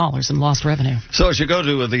in lost revenue. So as you go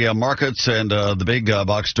to the markets and the big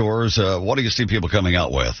box stores, what do you see people coming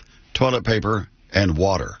out with? Toilet paper and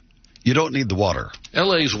water. You don't need the water.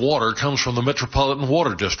 LA's water comes from the Metropolitan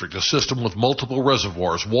Water District, a system with multiple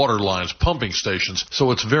reservoirs, water lines, pumping stations, so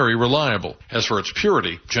it's very reliable. As for its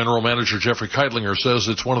purity, General Manager Jeffrey Keitlinger says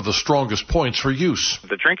it's one of the strongest points for use.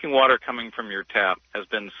 The drinking water coming from your tap has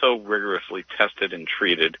been so rigorously tested and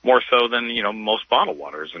treated, more so than, most bottled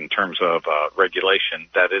waters in terms of regulation,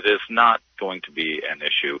 that it is not going to be an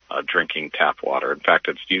issue drinking tap water. In fact,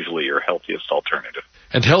 it's usually your healthiest alternative.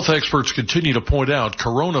 And health experts continue to point out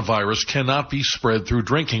coronavirus cannot be spread through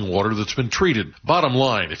drinking water that's been treated. Bottom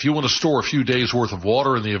line, if you want to store a few days' worth of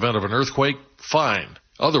water in the event of an earthquake, fine.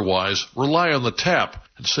 Otherwise, rely on the tap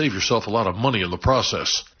and save yourself a lot of money in the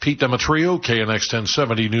process. Pete Demetrio, KNX 1070 News.